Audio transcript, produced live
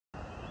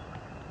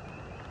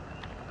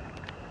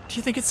Do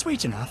you think it's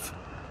sweet enough?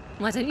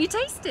 Why don't you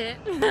taste it?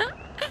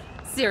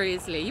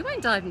 Seriously, you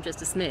won't die from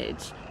just a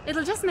smidge.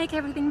 It'll just make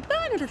everything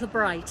burn a little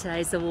brighter,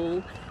 is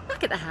all.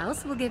 Back at the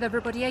house, we'll give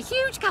everybody a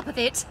huge cup of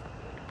it.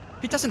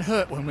 It doesn't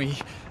hurt when we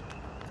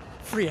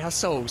free our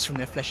souls from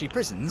their fleshy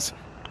prisons,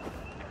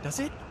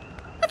 does it?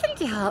 I think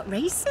your heart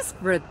races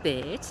for a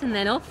bit, and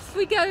then off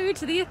we go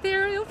to the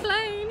ethereal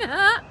plane.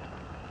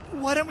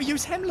 Why don't we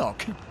use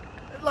hemlock?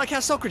 Like how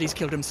Socrates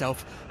killed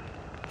himself.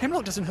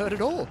 Hemlock doesn't hurt at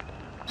all.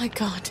 My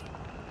God.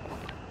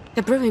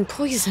 They're brewing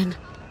poison.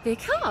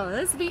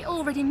 Because we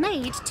already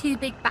made 2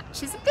 big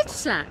batches of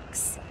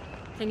Digitalax.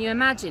 Can you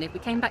imagine if we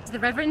came back to the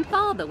Reverend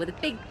Father with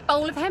a big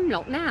bowl of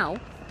hemlock now?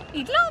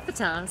 He'd laugh at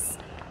us.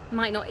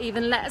 Might not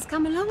even let us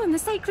come along on the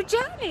sacred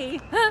journey.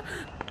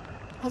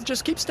 I'll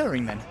just keep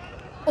stirring then.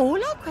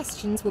 All our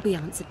questions will be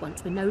answered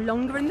once we're no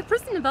longer in the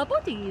prison of our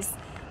bodies.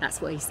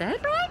 That's what he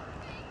said, right?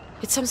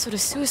 It's some sort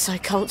of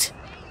suicide cult.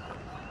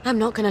 I'm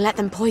not gonna let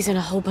them poison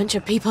a whole bunch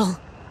of people.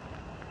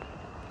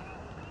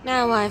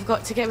 Now I've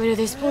got to get rid of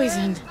this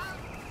poison.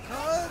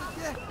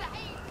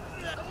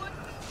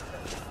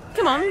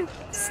 Come on,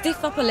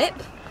 stiff upper lip.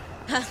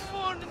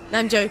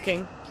 I'm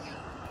joking.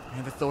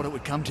 Never thought it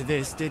would come to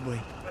this, did we?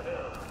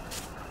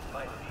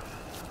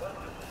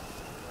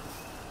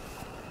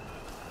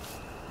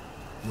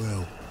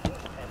 Well,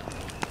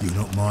 you're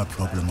not my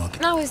problem, I guess.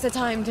 Now is the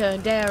time to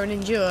dare and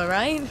endure,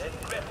 right?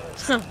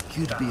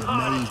 You'd be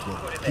amazed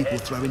what people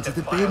throw into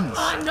the bins.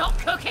 I'm not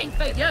cooking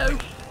for you,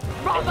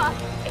 robber!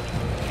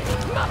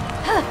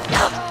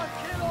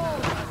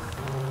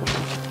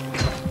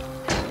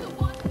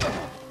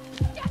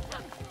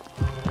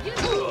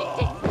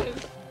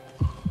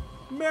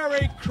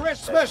 Merry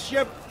Christmas,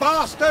 you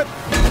bastard!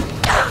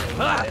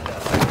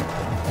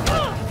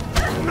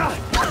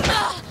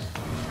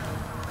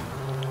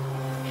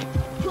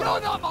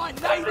 You're not my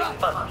neighbour!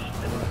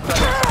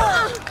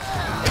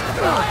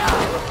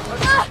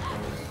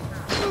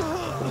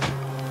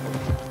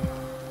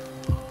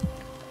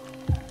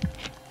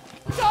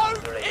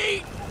 Don't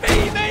eat me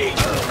meat!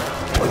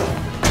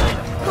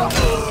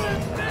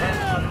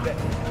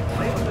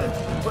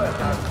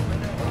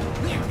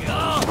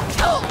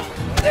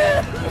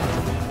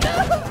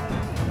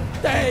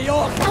 There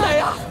you're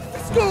clear!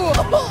 Score!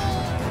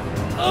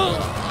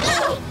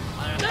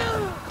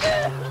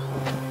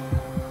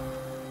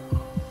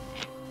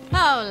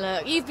 Oh,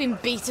 look, you've been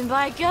beaten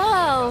by a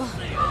girl.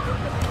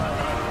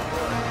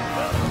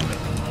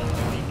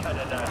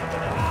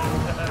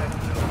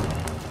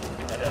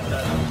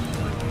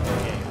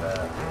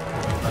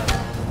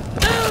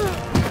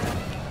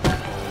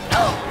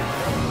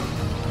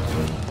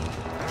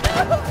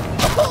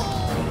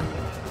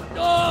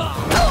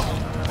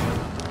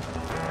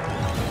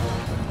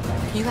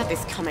 You had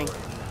this coming. The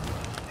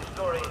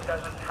story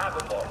doesn't have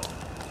a moral.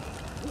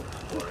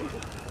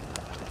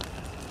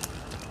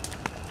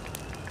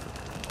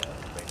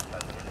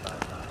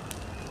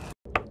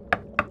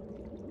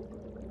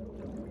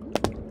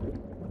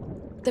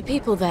 The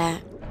people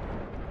there,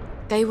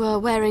 they were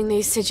wearing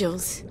these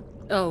sigils.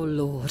 Oh,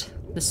 Lord.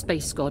 The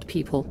space god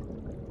people.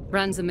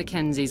 Ransom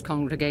Mackenzie's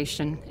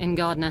congregation in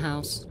Gardner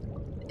House.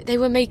 They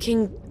were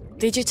making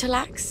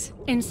Digitalax?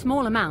 In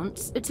small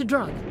amounts, it's a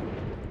drug.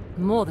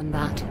 More than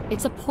that,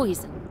 it's a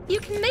poison. You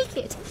can make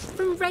it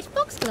from red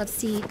foxglove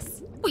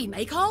seeds. We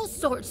make all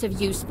sorts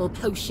of useful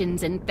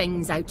potions and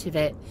things out of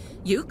it.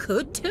 You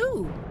could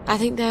too. I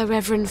think their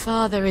Reverend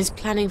Father is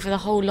planning for the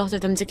whole lot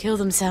of them to kill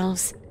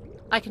themselves.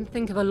 I can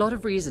think of a lot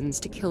of reasons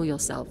to kill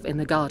yourself in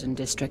the Garden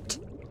District.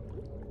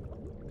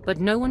 But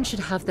no one should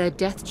have their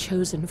death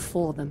chosen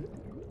for them.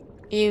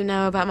 You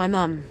know about my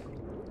mum?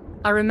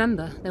 I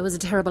remember there was a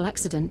terrible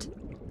accident.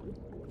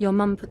 Your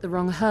mum put the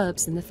wrong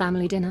herbs in the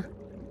family dinner.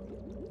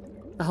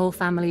 The whole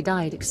family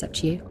died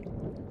except you.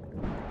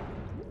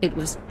 It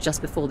was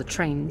just before the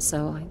train,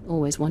 so I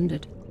always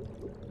wondered.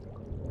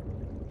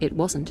 It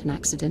wasn't an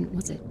accident,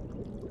 was it?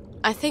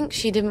 I think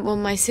she didn't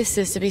want my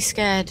sisters to be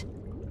scared.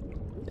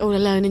 All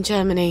alone in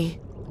Germany.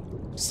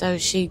 So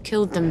she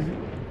killed them.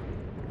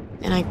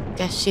 And I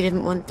guess she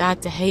didn't want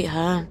Dad to hate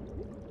her.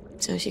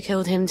 So she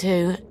killed him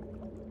too.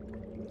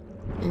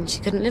 And she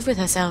couldn't live with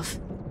herself.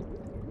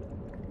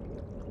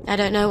 I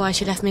don't know why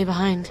she left me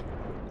behind.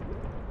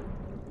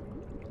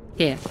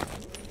 Here.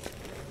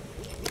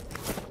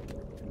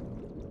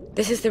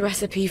 This is the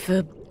recipe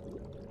for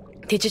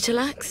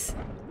Digitalax?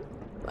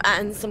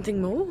 And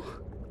something more?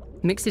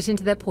 Mix it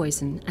into their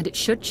poison, and it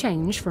should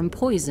change from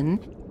poison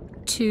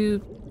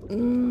to...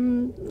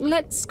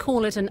 let's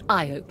call it an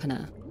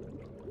eye-opener.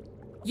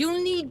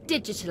 You'll need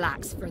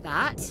Digitalax for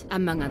that,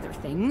 among other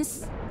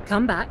things.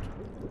 Come back,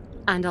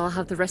 and I'll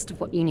have the rest of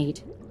what you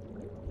need.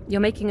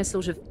 You're making a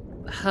sort of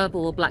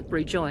herbal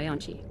blackberry joy,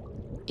 aren't you?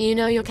 You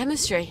know your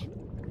chemistry.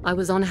 I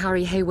was on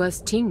Harry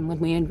Hayworth's team when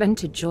we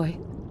invented joy.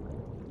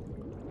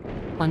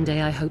 One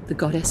day I hope the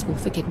goddess will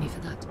forgive me for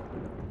that.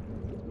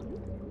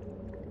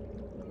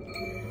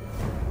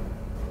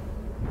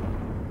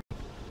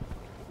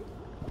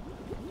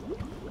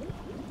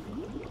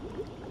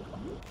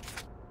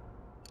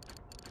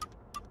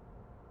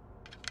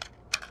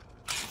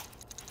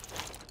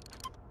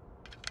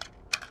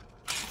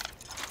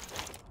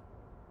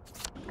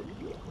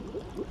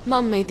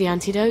 Mum made the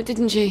antidote,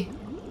 didn't she?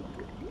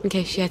 In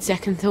case she had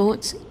second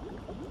thoughts.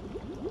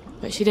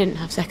 But she didn't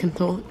have second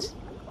thoughts.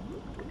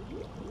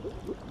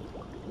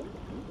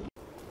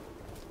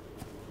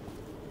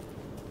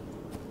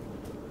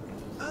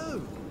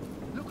 Oh,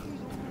 look who's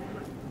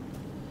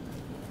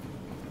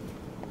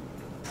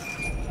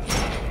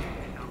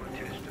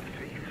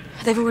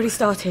They've already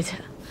started.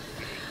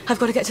 I've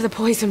got to get to the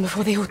poison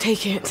before they all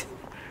take it.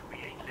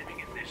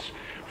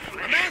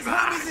 Man's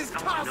home is his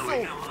castle!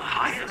 It's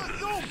not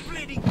your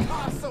bleeding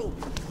castle!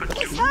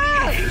 It's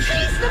her!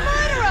 She's the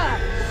murderer!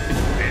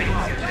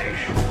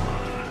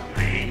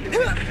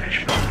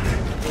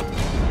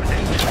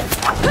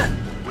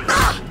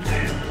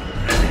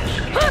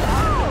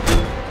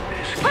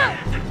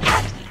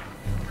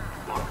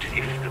 What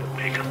if the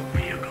pickup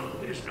vehicle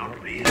is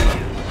not really what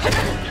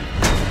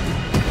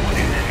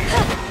if there is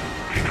no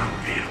pickup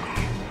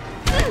vehicle?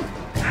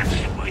 That's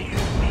why you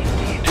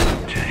need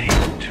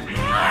to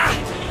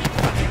release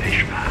the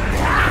flesh bag.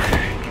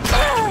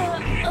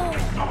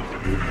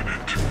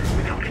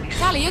 Without any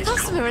Sally, your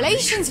customer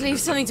relations leave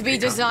something to be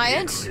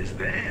desired. is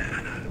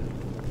there.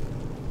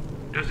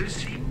 Does this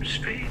seem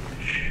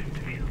strange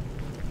to you?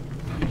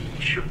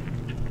 It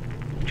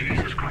shouldn't.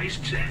 Jesus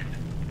Christ said,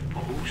 "For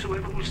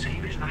whosoever will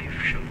save his life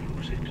shall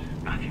lose it."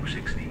 Matthew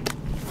 16.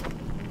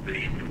 The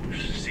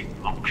Hindus seek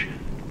moksha,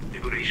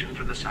 liberation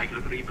from the cycle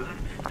of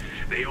rebirth.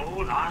 They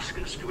all ask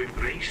us to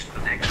embrace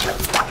the next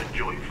world and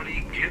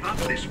joyfully give up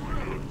this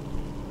world.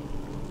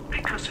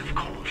 Because of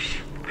course,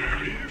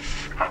 there is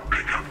a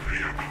pickup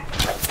vehicle.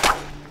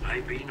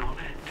 I've been on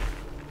it.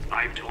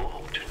 I've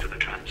talked to the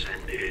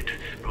transcended,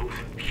 both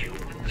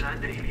humans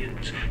and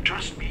aliens.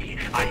 Trust me,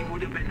 I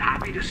would have been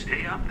happy to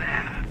stay up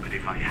there, but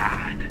if I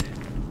had,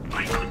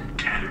 I couldn't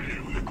tell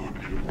you the good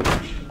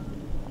news.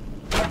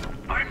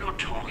 I'm not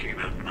talking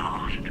about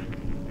martyrdom.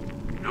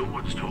 No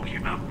one's talking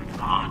about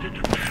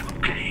martyrdom.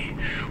 Okay,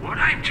 what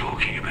I'm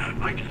talking about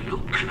might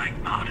look like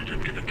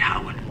martyrdom to the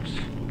cowards.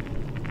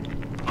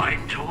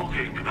 I'm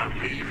talking about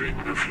leaving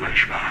the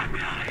flesh bag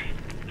behind.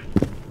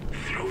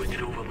 Throwing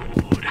it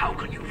overboard. How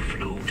can you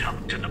float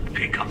up to the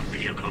pickup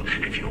vehicle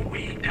if you're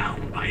weighed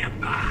down by a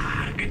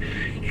bag?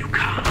 You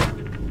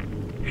can't.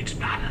 It's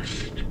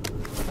ballast.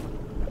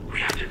 We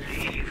have to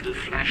leave the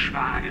flesh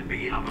bag and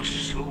be our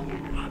soul.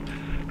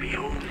 Be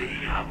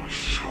only our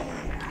soul.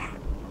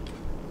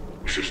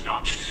 This is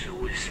not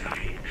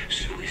suicide.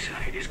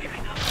 Suicide is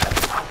giving up.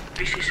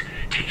 This is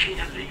taking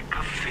a leap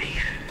of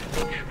faith.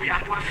 We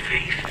have to have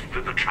faith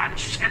that the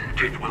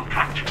transcended will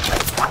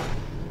practice.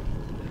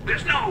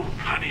 There's no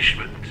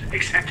punishment,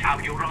 except how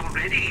you're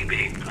already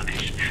being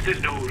punished.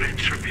 There's no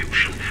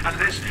retribution,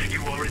 unless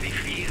you already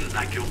feel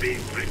like you're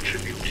being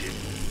retributed.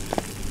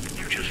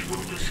 You just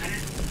won't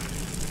ascend.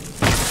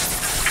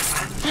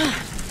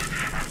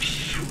 And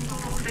sooner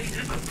or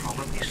later, but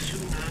probably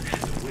sooner,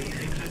 the way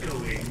things are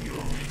going,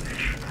 your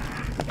flesh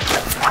bag.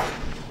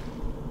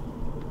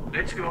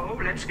 Let's go,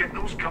 let's get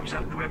those cups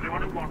out to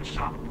everyone who wants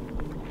some.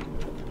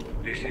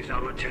 This is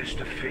our test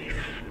of faith,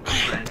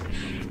 friends.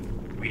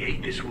 We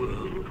hate this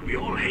world. We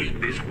all hate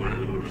this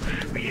world.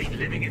 We hate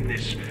living in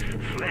this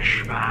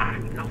flesh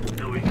bag, not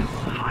knowing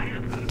our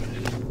higher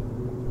purpose.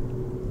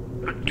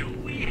 But do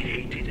we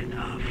hate it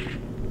enough?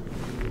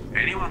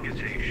 Anyone can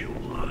say, sure,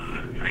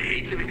 I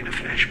hate living in a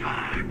flesh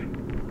bag.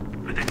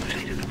 But then you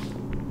say to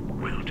them,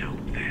 well,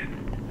 don't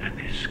then. And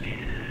they're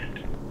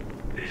scared.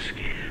 They're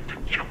scared to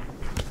jump.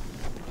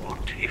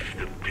 What if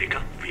the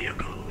pickup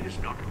vehicle is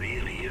not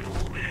really at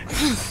all there?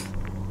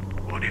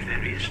 What if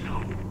there is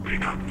no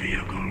pickup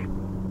vehicle?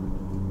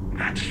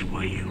 That's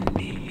why you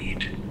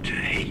need to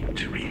hate,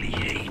 to really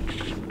hate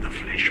the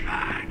flesh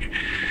bag.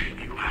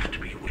 You have to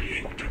be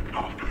willing to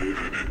not live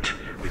in it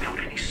without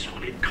any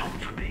solid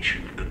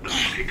confirmation that the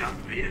pickup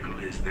vehicle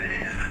is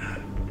there.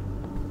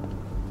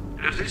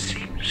 Does this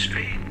seem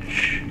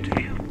strange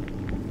to you?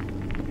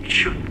 It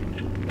shouldn't.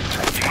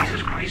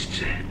 Jesus Christ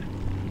said,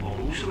 "For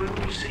whosoever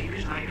will save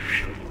his life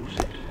shall lose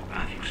it."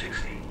 Matthew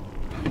 16.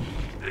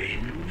 The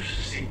Hindus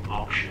seek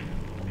moksha,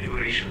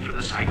 liberation from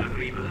the cycle of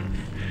rebirth.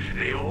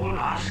 They all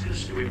ask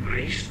us to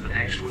embrace the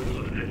next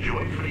world and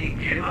joyfully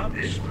give up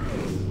this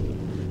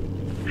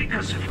world.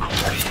 Because of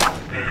course,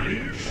 there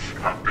is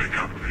a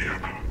pickup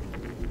vehicle.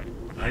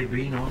 I've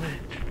been on it.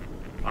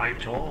 I've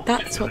talked.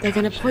 That's what they're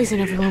going to poison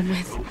everyone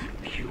with.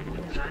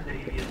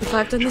 If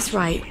I've done this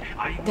right,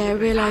 they'll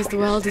realise the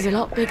world is a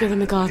lot bigger than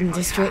the Garden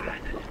District.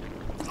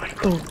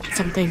 Or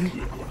something.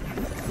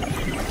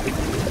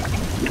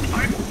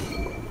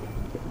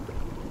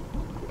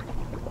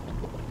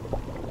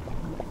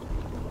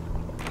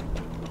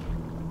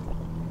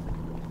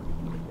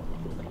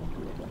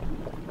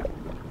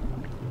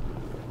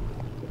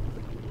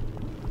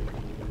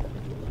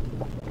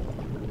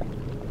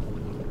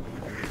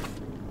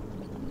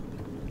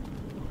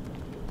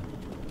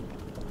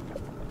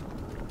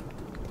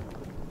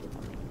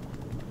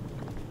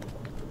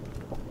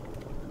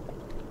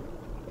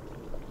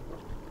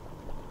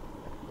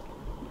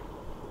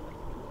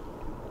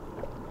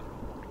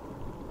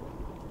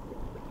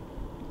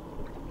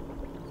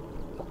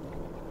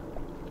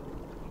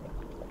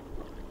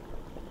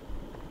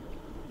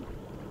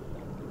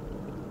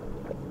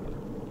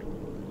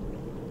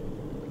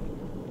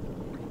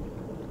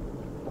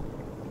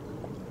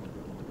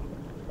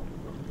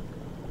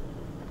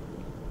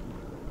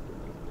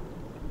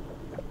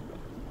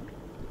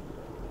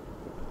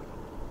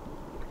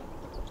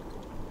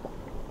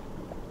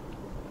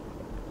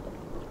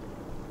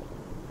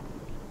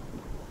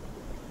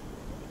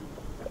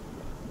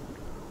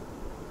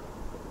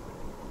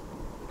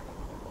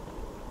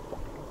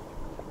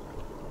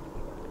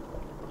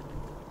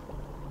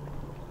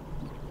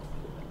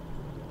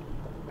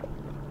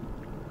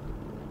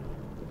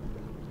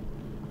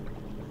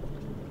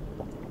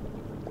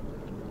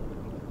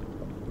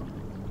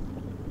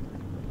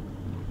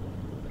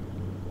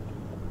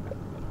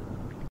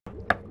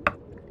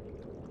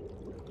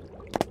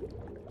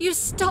 You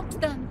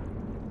stopped them.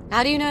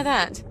 How do you know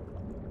that?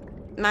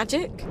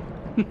 Magic?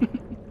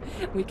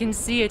 We can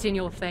see it in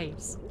your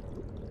face.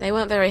 They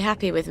weren't very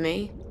happy with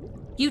me.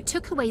 You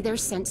took away their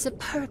sense of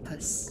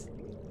purpose.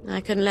 I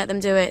couldn't let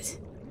them do it.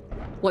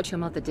 What your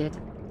mother did.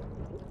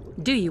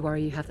 Do you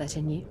worry you have that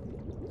in you?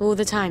 All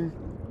the time.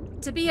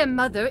 To be a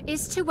mother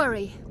is to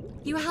worry.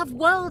 You have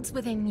worlds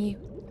within you.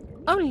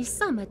 Only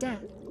some are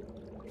dead.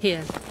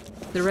 Here,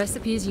 the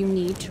recipes you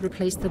need to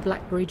replace the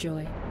blackberry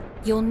joy.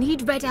 You'll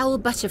need red owl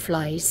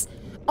butterflies.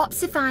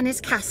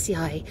 Opsiphanes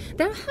cassii.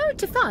 They're hard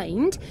to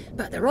find,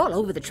 but they're all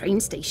over the train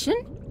station.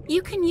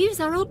 You can use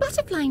our old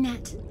butterfly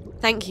net.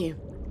 Thank you.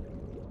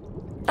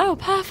 Oh,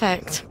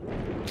 perfect.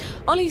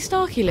 Ollie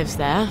Starkey lives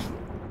there.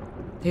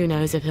 Who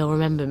knows if he'll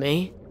remember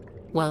me.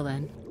 Well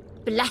then.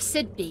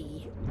 Blessed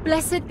be.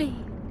 Blessed be.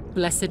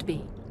 Blessed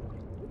be.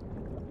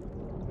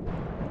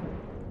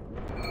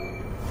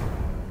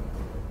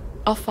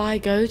 Off I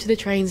go to the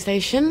train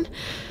station,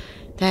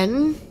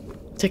 then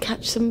to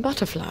catch some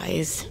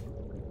butterflies.